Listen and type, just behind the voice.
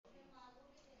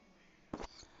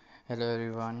Hello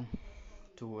everyone,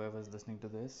 to whoever's listening to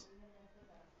this.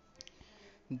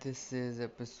 This is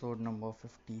episode number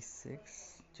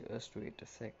 56. Just wait a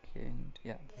second.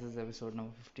 Yeah, this is episode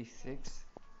number 56.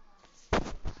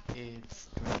 It's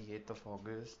 28th of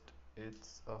August.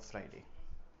 It's a Friday.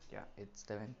 Yeah, it's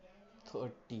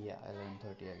 11:30. Yeah,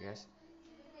 11:30 I guess.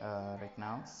 Right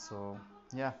now. So,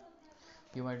 yeah,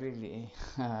 you might be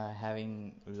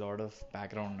having a lot of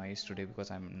background noise today because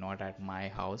I'm not at my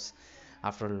house.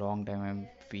 After a long time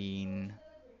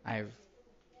I've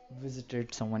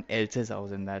visited someone else's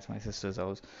house, and that's my sister's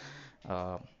house.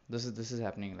 Uh, this is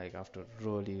happening like after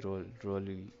really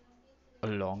a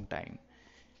long time,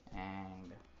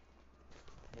 and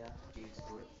yeah, feels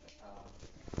good.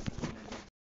 Being in a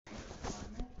different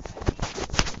environment.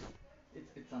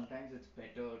 It's sometimes it's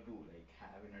better to like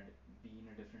be in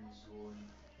a different zone.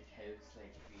 It helps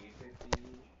like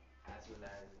creatively as well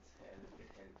as it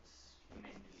helps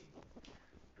mentally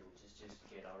to just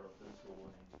get out of the zone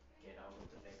and get out of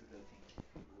the regular things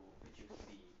which you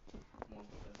see most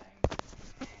of the time,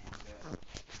 and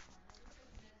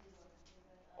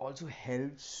also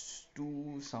helps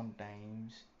to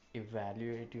sometimes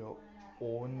evaluate your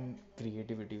own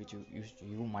creativity which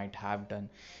you might have done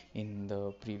in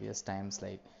the previous times,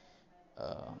 like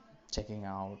uh, checking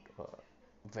out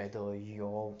whether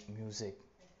your music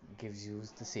gives you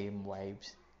the same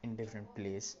vibes in different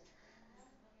place.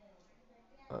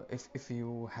 If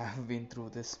you have been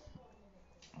through this,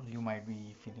 you might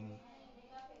be feeling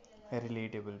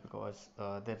relatable because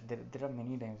there are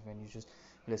many times when you just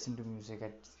listen to music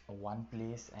at one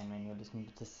place, and when you're listening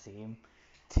to the same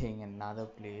thing in another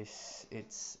place,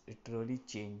 it really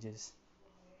changes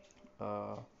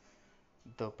uh,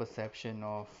 the perception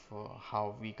of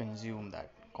how we consume that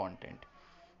content.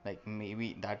 Like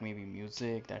maybe that may be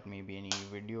music, that may be any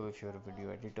video if you're a video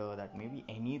editor, that may be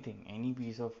anything, any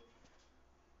piece of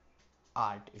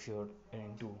art if you're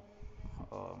into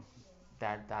uh,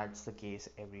 that's the case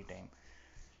every time.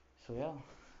 So yeah,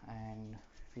 and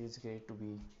feels great to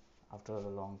be after a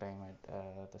long time at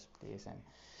this place, and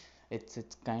it's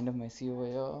kind of messy over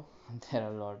here. There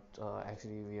are a lot.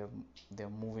 Actually, they're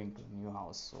moving to a new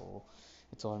house, so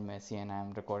it's all messy, and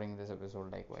I'm recording this episode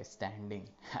like by standing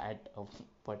at a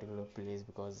particular place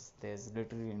because there's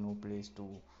literally no place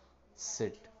to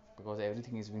sit because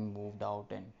everything is being moved out,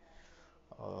 and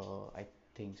I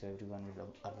think so everyone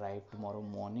will arrive tomorrow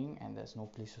morning, and there's no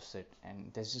place to sit,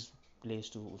 and there's just place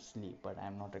to sleep, but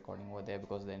I'm not recording over there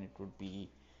because then it would be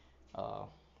uh,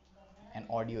 an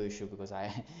audio issue because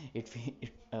I it's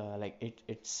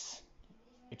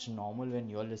normal when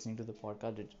you're listening to the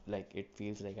podcast, it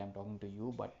feels like I'm talking to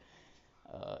you, but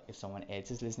if someone else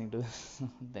is listening to this,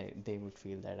 they would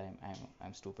feel that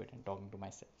I'm stupid and talking to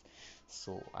myself.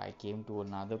 So I came to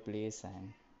another place,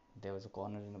 and there was a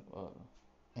corner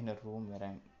in a room where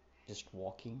I'm just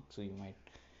walking, so you might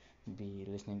be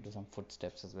listening to some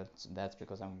footsteps as well. So that's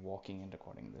because I'm walking and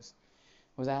recording this.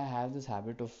 Because I have this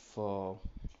habit of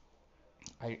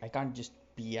I can't just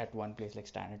be at one place, like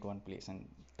stand at one place and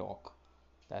talk.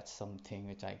 That's something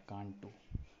which I can't do.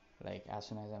 Like as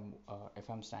soon as if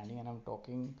I'm standing and I'm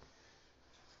talking,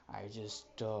 I just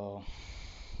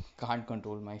can't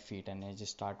control my feet, and I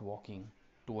just start walking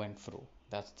to and fro.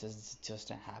 That's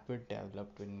just a habit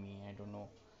developed in me. I don't know.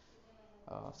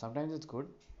 Sometimes it's good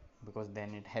because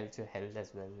then it helps your health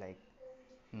as well. Like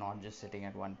not just sitting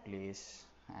at one place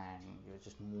and you're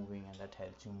just moving, and that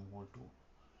helps you more too,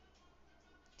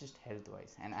 just health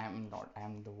wise. And I'm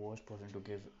the worst person to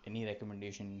give any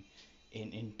recommendation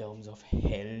in terms of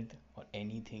health or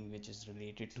anything which is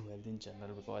related to health in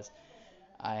general, because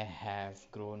I have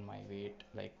grown my weight,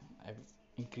 like I've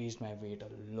increased my weight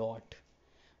a lot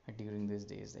during these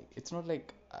days. Like it's not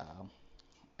like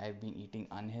I've been eating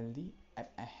unhealthy.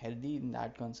 I'm healthy in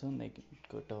that concern, like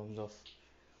in terms of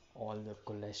all the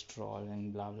cholesterol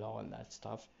and blah blah all that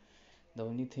stuff. The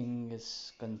only thing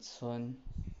is concern,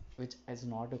 which is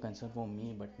not a concern for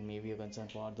me, but maybe a concern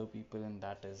for other people, and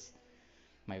that is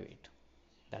my weight.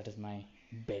 That is my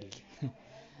belly.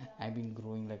 I've been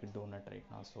growing like a donut right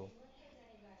now, so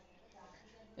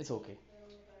it's okay.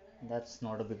 That's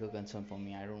not a bigger concern for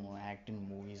me. I don't want to act in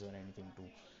movies or anything to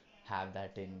have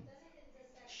that in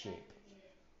shape,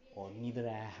 or neither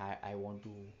I want to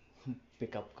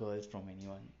pick up girls from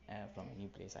anyone, from any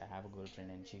place. I have a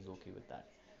girlfriend and she's okay with that.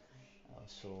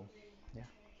 So yeah,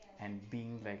 and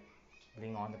being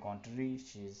on the contrary,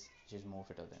 she's more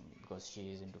fitter than me because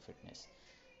she is into fitness.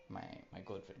 My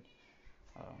girlfriend.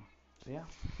 So yeah,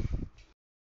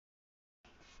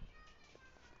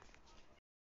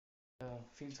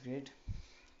 feels great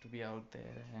to be out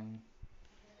there. And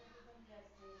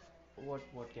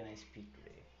what can I speak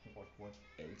today? what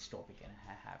else topic can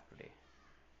I have today?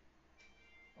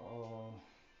 Uh,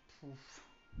 oof.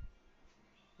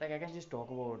 Like I can just talk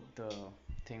about the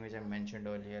thing which I mentioned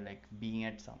earlier, like being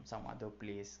at some other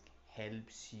place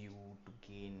helps you to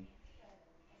gain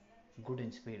good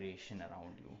inspiration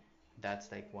around you.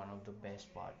 That's like one of the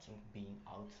best parts of being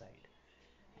outside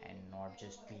and not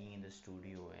just being in the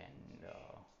studio and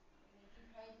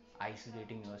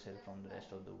isolating yourself from the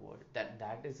rest of the world.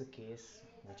 That is the case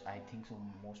which I think so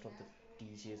most of the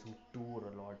DJs who tour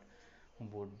a lot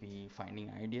would be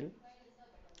finding ideal,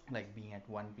 like being at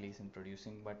one place and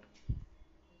producing. But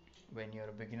when you're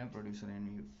a beginner producer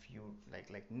and if you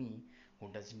like me, who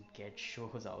doesn't get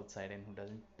shows outside and who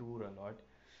doesn't tour a lot,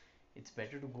 it's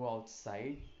better to go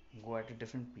outside, go at a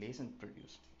different place and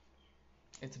produce.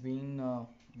 It's been a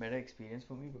better experience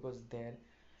for me because there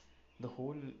the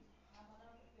whole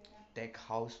tech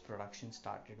house production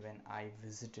started when I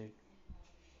visited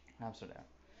Amsterdam.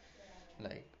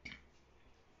 Like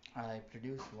I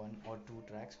produced one or two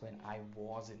tracks when I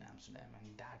was in Amsterdam,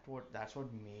 and that's what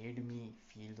made me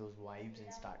feel those vibes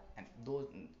and start. And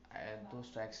those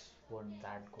tracks weren't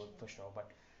that good for sure,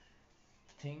 but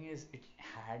the thing is, it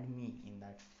had me in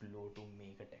that flow to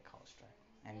make a tech house track,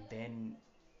 and then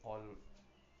all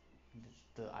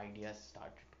the ideas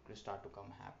start to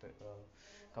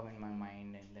come in my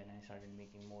mind, and then I started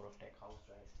making more of tech house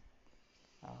tracks.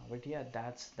 But yeah,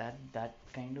 that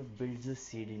kind of builds a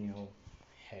seed in your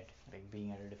head, like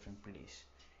being at a different place.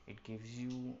 It gives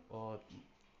you a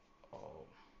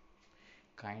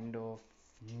kind of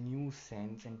new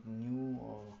sense and new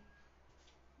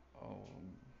uh,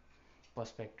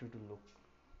 perspective to look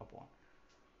upon.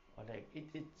 Or like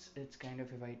it's kind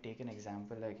of, if I take an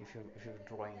example, like if you're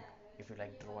drawing, if you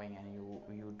like drawing and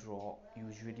you draw,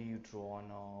 usually you draw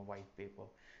on a white paper.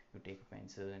 You take a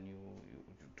pencil and you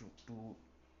do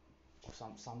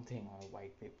something on a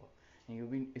white paper, and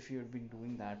you've been if you've been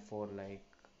doing that for like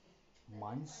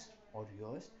months or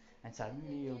years, and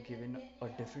suddenly you're given a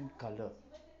different color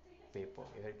paper,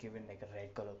 you're given like a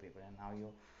red color paper, and now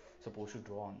you're supposed to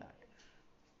draw on that.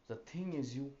 The thing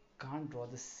is, you can't draw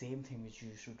the same thing which you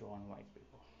used to draw on white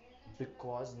paper,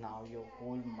 because now your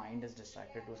whole mind is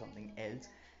distracted to something else,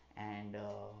 and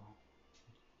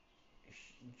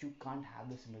you can't have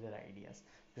the similar ideas,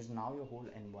 because now your whole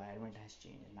environment has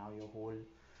changed, and now your whole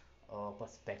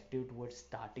perspective towards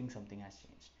starting something has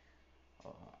changed.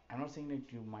 I'm not saying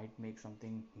that you might make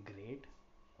something great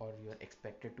or you're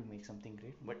expected to make something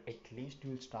great, but at least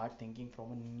you'll start thinking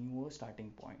from a newer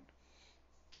starting point.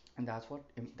 And that's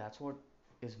what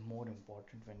is more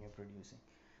important when you're producing.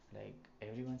 Like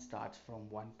everyone starts from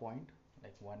one point,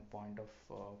 like one point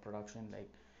of production,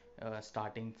 like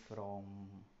starting from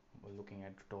looking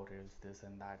at tutorials, this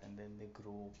and that, and then they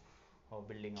grow,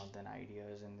 building out their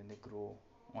ideas, and then they grow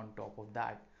on top of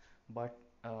that. But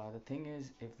the thing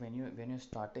is, if when you're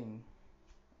starting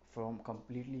from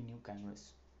completely new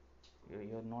canvas,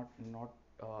 you're not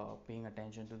paying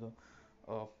attention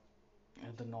to uh,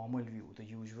 the normal view, the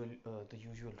usual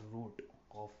route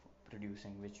of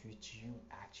producing, which you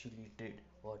actually did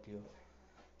earlier.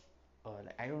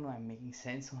 Like, I don't know I'm making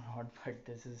sense or not, but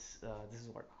this is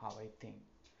what how I think.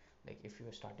 Like if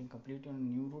you're starting completely on a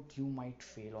new route, you might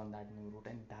fail on that new route,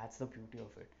 and that's the beauty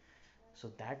of it.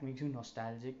 So that makes you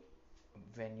nostalgic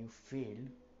when you fail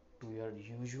to your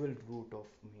usual route of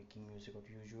making music, or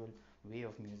usual way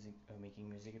of making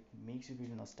music. It makes you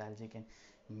feel nostalgic and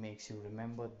makes you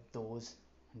remember those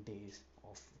days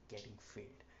of getting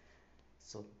failed.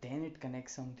 So then it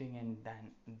connects something, and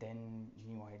then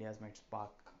new ideas might spark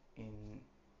in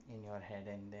in your head,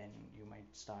 and then you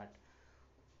might start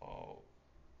uh,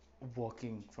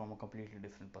 working from a completely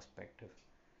different perspective.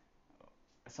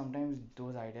 Sometimes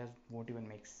those ideas won't even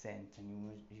make sense, and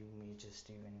you may just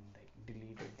even like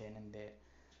delete it then and there.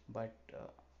 But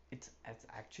it's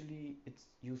actually it's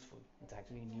useful, it's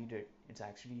actually needed, it's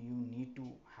actually you need to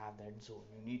have that zone,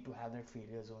 you need to have that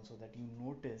failure zone, so that you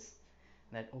notice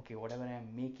that okay, whatever I am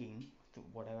making,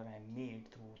 whatever I made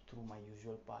through my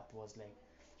usual path was like,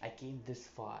 I came this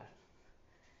far,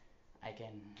 I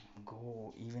can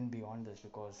go even beyond this,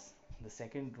 because the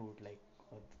second route, like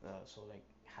so like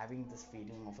having this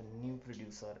feeling of a new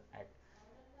producer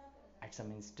at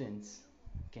some instance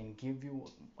can give you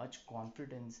much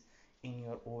confidence in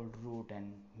your old route,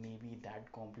 and maybe that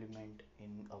complement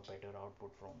in a better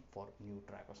output from for new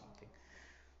track or something.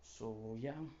 So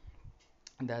yeah,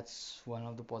 that's one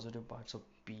of the positive parts of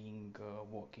being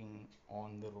working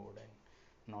on the road and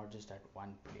not just at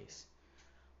one place.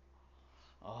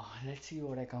 Let's see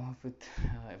what I come up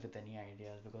with any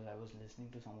ideas, because I was listening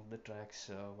to some of the tracks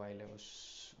while I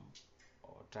was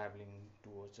traveling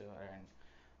towards and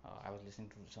I was was listening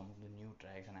to some of the new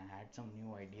tracks and I had some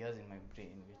new ideas in my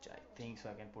brain which I think so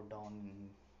I can put down and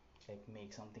like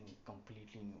make something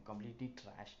completely new, completely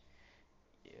trash.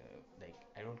 Like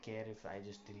I don't care if I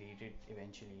just delete it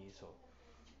eventually. So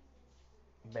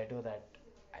better that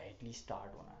I at least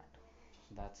start on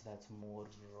that. That's more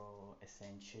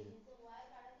essential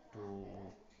to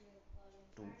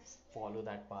to follow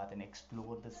that path and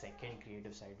explore the second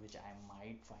creative side which I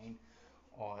might find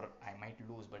or I might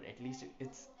lose, but at least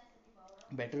it's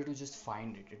better to just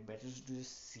find it. It's better to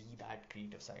just see that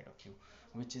creative side of you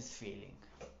which is failing.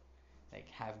 Like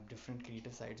have different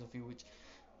creative sides of you which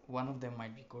one of them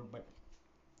might be good but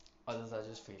others are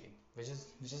just failing, which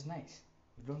is nice.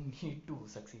 You don't need to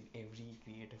succeed every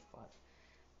creative path.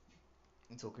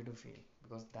 It's okay to fail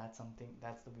because that's something,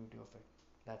 that's the beauty of it.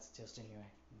 That's just in your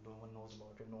head. No one knows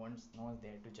about it. No one's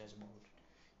there to judge about it.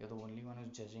 You're the only one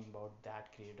who's judging about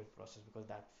that creative process because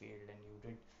that failed and you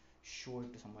did show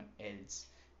it to someone else,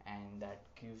 and that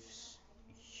gives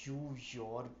you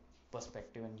your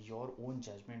perspective and your own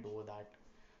judgment over that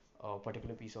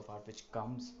particular piece of art which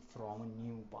comes from a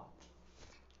new path.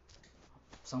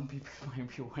 Some people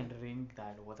might be wondering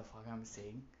that what the fuck I'm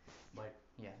saying, but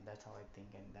yeah, that's how I think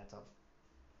and that's how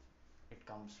it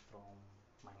comes from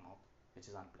my mouth, which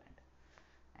is unplanned,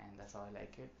 and that's how I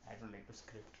like it. I don't like to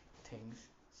script things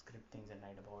and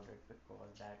write about it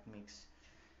because that makes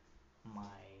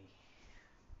my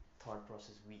thought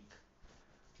process weak.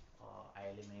 I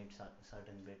eliminate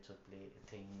certain bits of play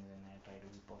things and I try to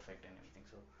be perfect and everything.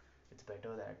 So it's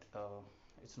better that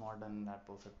it's not done in that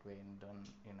perfect way and done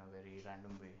in a very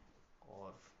random way,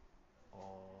 or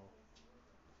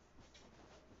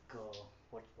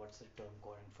what's the term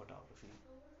called in photography?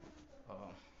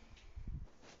 Uh,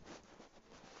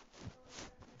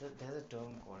 there's a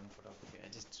term called in photography. I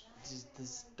just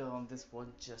this term, this was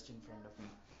just in front of me.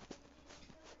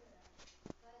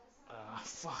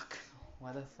 Fuck.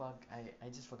 Why the fuck? I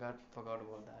just forgot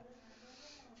about that.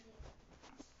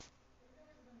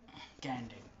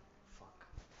 Candid. Fuck.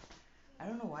 I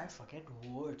don't know why I forget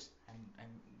words. I'm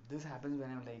this happens when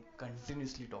I'm like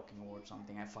continuously talking about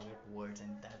something. I forget words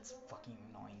and that's fucking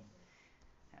annoying.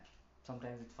 Yeah.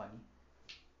 Sometimes it's funny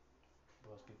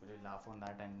because people will laugh on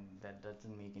that and that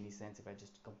doesn't make any sense if I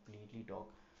just completely talk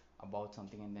about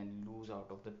something and then lose out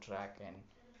of the track and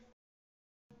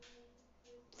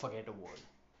forget a word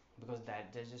because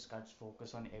that just cuts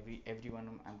focus on everyone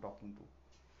I'm talking to.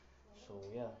 So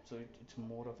yeah, so it's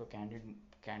more of a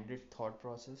candid thought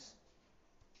process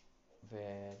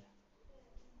where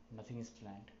nothing is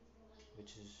planned,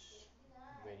 which is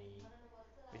very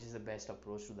which is the best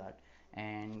approach to that.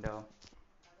 And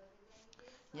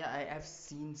yeah, I've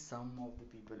seen some of the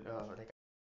people like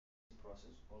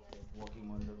process of like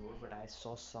working on the road, but I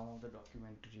saw some of the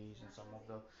documentaries and some of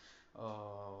the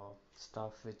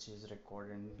stuff which is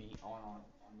recorded and be on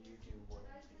YouTube or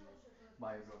anything like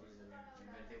biographies or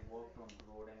anything where they worked on the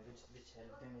road and which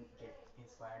helped them get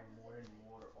inspired more and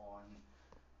more on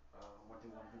what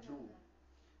they want to do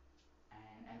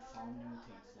and found new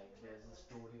things. Like there's a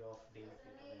story of David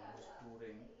Guetta when he was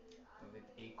touring with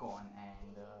Akon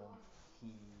and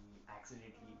he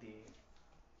accidentally they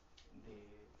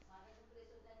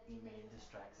made this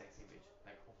track Sexy Bitch.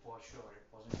 Like for sure it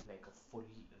wasn't like a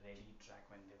fully ready track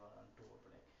when they were on tour,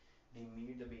 but like they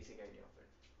made the basic idea of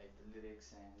it, like the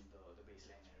lyrics and the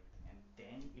bass line and everything. And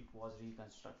then it was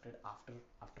reconstructed after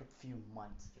a few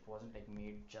months. It wasn't like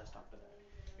made just after that.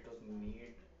 It was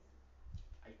made,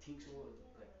 I think so,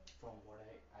 like from what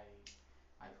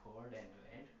I heard and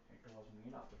read, it was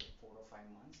made after like 4 or 5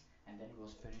 months, and then it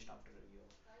was finished after a year.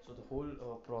 So the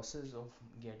whole process of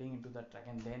getting into that track,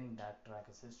 and then that track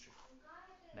is history.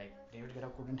 Like David Guetta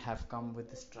couldn't have come with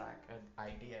this track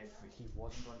idea if he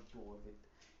wasn't on tour with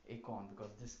Akon,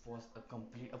 because this was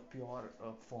a pure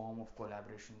form of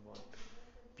collaboration. What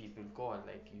people call,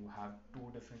 like, you have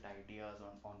two different ideas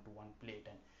onto one plate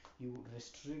and you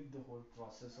restrict the whole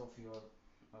process of your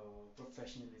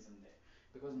professionalism there,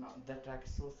 because now that track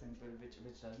is so simple, which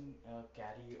doesn't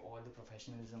carry all the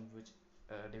professionalism which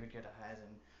David Guetta has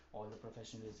and all the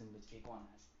professionalism which Akon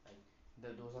has. Like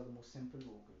those are the most simple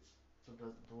vocals, so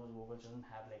those vocals doesn't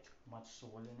have like much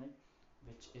soul in it,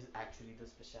 which is actually the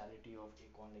speciality of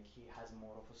Akon. Like he has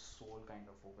more of a soul kind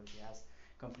of vocals. He has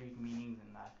complete meanings in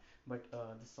that, but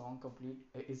the song complete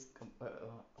is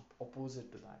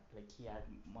opposite to that. Like he had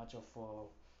much of a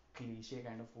cliche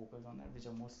kind of vocals on that, which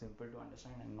are more simple to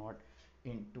understand and not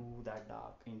into that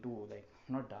dark, into like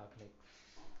not dark, like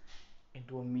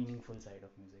into a meaningful side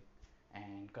of music.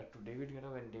 And cut to David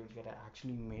Guetta, when David Guetta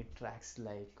actually made tracks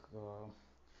like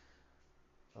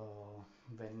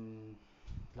when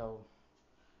love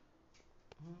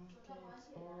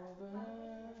gets over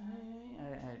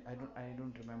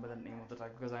don't remember the name of the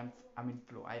track because I'm in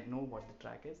flow. I know what the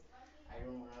track is. I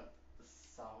don't wanna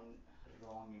sound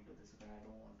wrong into this because I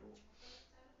don't want to.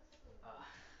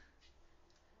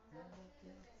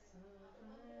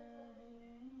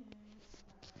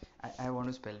 Uh, I want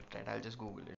to spell it right. I'll just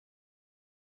Google it.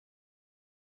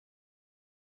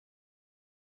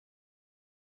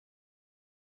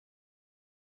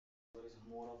 It's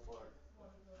more of a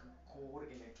core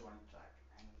electronic track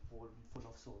and full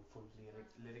of soulful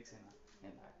lyrics in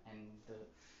that, and the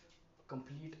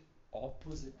complete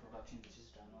opposite production which is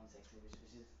done on Sexy,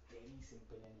 which is very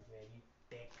simple and very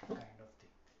tech kind of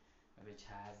thing, which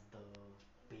has the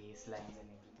bass lines and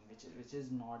everything, which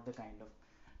is not the kind of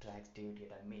tracks David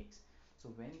Guetta makes. So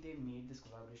when they made this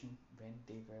collaboration, when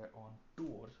they were on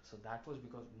tour, so that was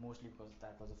because mostly because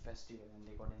that was a festival and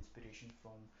they got inspiration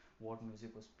from what music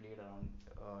was played around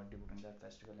during that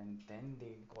festival, and then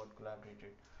they got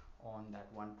collaborated on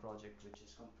that one project, which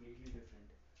is completely different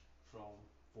from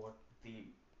what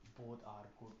they both are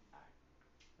good at,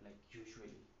 like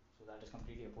usually. So that is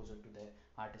completely opposite to the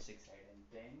artistic side, and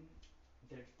then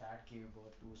that gave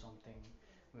birth to something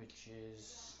which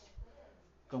is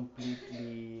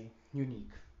completely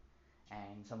unique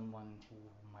and someone who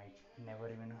might never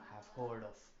even have heard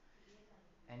of.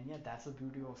 And yeah, that's the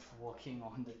beauty of working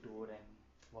on the tour and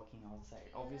working outside.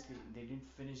 Obviously they didn't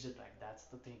finish the track, that's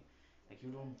the thing. Like,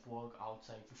 you don't work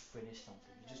outside to finish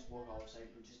something, you just work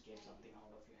outside to just get something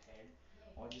out of your head,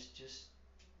 or just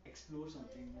explore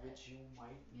something which you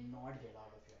might not get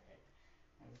out of your head,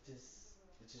 and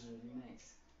which is really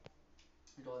nice.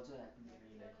 It also happened to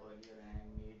me like earlier when I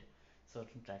made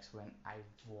certain tracks when I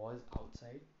was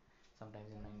outside,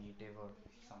 sometimes in my native or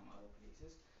some other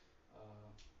places. Uh,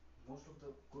 Most of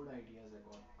the good ideas I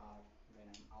got are when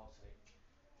I'm outside.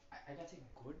 I can say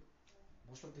good,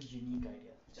 most of the unique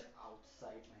ideas which are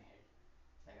outside my head,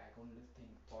 like I couldn't have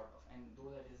thought of, and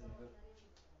those ideas are never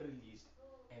released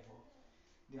ever.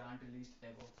 They aren't released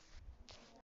ever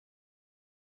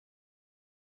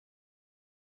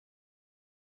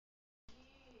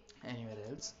anywhere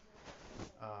else.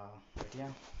 But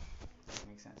yeah, that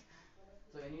makes sense.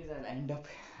 So, anyways, I'll end up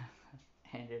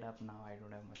ended up now. I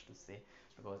don't have much to say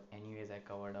because, anyways, I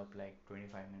covered up like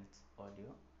 25 minutes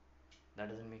earlier. That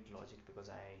doesn't make logic because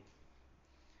I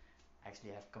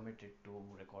actually have committed to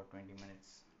record 20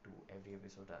 minutes to every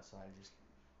episode, so I'll just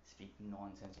speak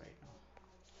nonsense right now.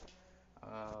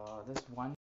 This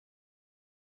one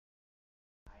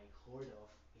I heard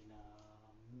of in a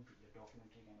movie, a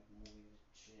documentary kind of movie,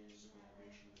 which is a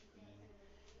collaboration between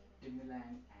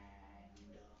Timbaland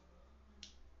and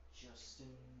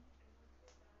Justin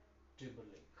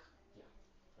Timberlake. Yeah,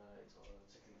 it's called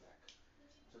Sexy Back.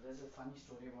 So there's a funny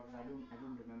story about it. I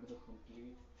don't remember the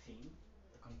complete thing,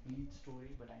 the complete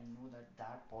story, but I know that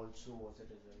that also was a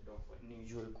result of an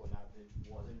unusual collab which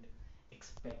wasn't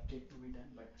expected to be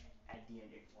done, but at the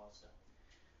end it was done.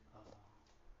 Uh,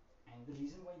 and the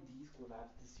reason why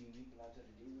these unique collabs are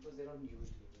released because they're on huge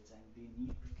labels and they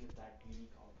need to give that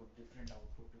unique output, different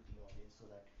output to the audience so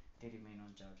that they remain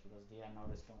on charts because they are now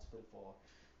responsible for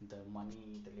the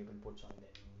money the label puts on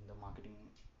them, the marketing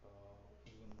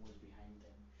team who is behind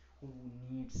them, who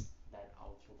needs that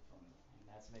output from you. And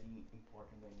that's very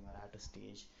important when you are at a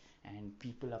stage and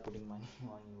people are putting money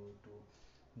on you to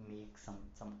make some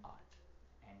art,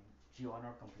 and you are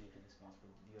not completely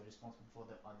responsible. You are responsible for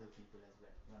the other people as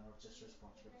well. You are not just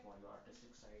responsible for your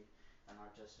artistic side. You are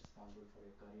not just responsible for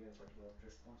your career, but you are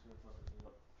responsible for the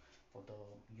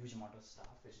huge amount of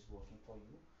staff which is working for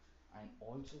you, and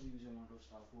also the huge amount of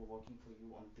staff who are working for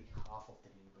you on behalf of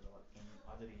the label or any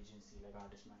other agency like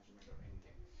artist management or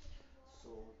anything.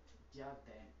 So yeah,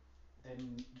 then it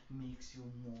makes you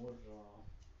more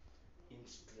in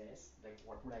stress, like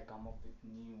what would I come up with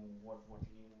new, what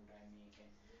new would I make, and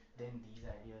then these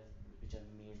ideas which are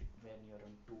made when you're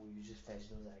on tour, you just fetch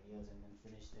those ideas and then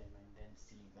finish them and then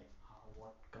see like how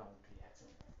what crowd reacts on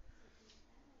it,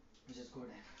 which is good.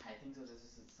 And I think so this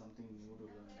is something new to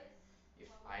learn, like if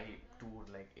I tour,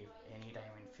 like if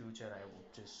anytime in future I would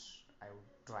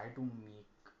try to make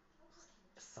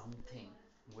something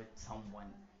with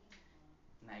someone,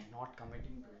 like not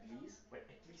committing to release, but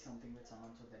at least something with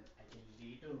someone so then I can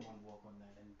later on work on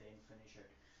that and then finish it.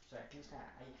 So at least I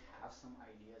have some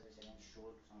ideas which I can show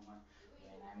to someone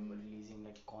when I'm releasing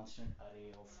like constant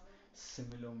array of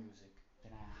similar music.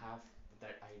 Then I have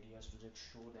that ideas to just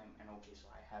show them, and okay, so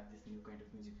I have this new kind of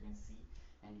music you can see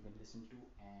and you can listen to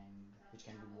and which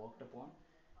can be worked upon.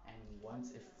 And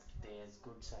once if there's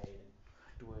good side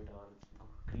to it or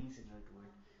green signal to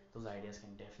it, those ideas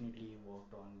can definitely be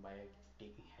worked on by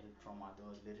taking help from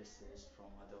other lyricists, from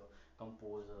other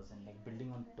composers, and like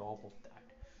building on top of that.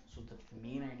 So the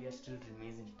main idea still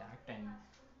remains intact, and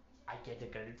I get the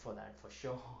credit for that for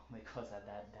sure because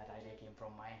that idea came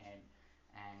from my head,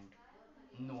 and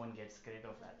no one gets credit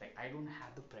of that. Like I don't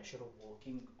have the pressure of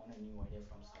working on a new idea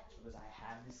from scratch because I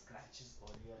have the scratches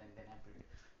earlier and then I build.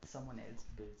 Someone else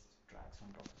builds tracks on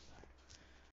top of that.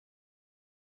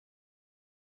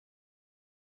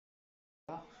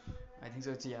 Yeah, I think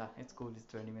so. Yeah, it's cool. It's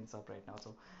 20 minutes up right now.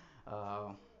 So,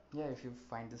 uh, yeah, if you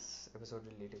find this episode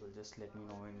relatable, just let me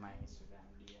know in my Instagram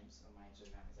DMs. My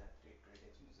Instagram is at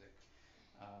Music.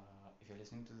 If you're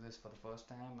listening to this for the first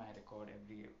time, I record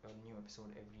every a new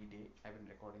episode every day. I've been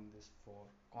recording this for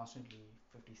constantly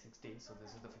 56 days, so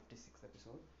this is the 56th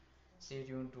episode. Stay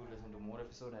tuned to listen to more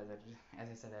episode. As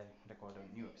I said, I record a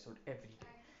new episode every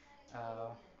day.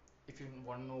 Uh, if you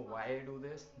want to know why I do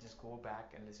this, just go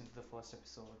back and listen to the first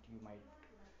episode. You might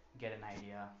get an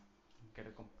idea, get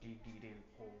a complete detailed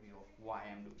overview of why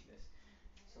I'm doing this.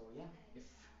 So yeah, if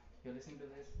you're listening to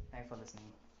this, thanks for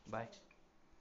listening. Bye.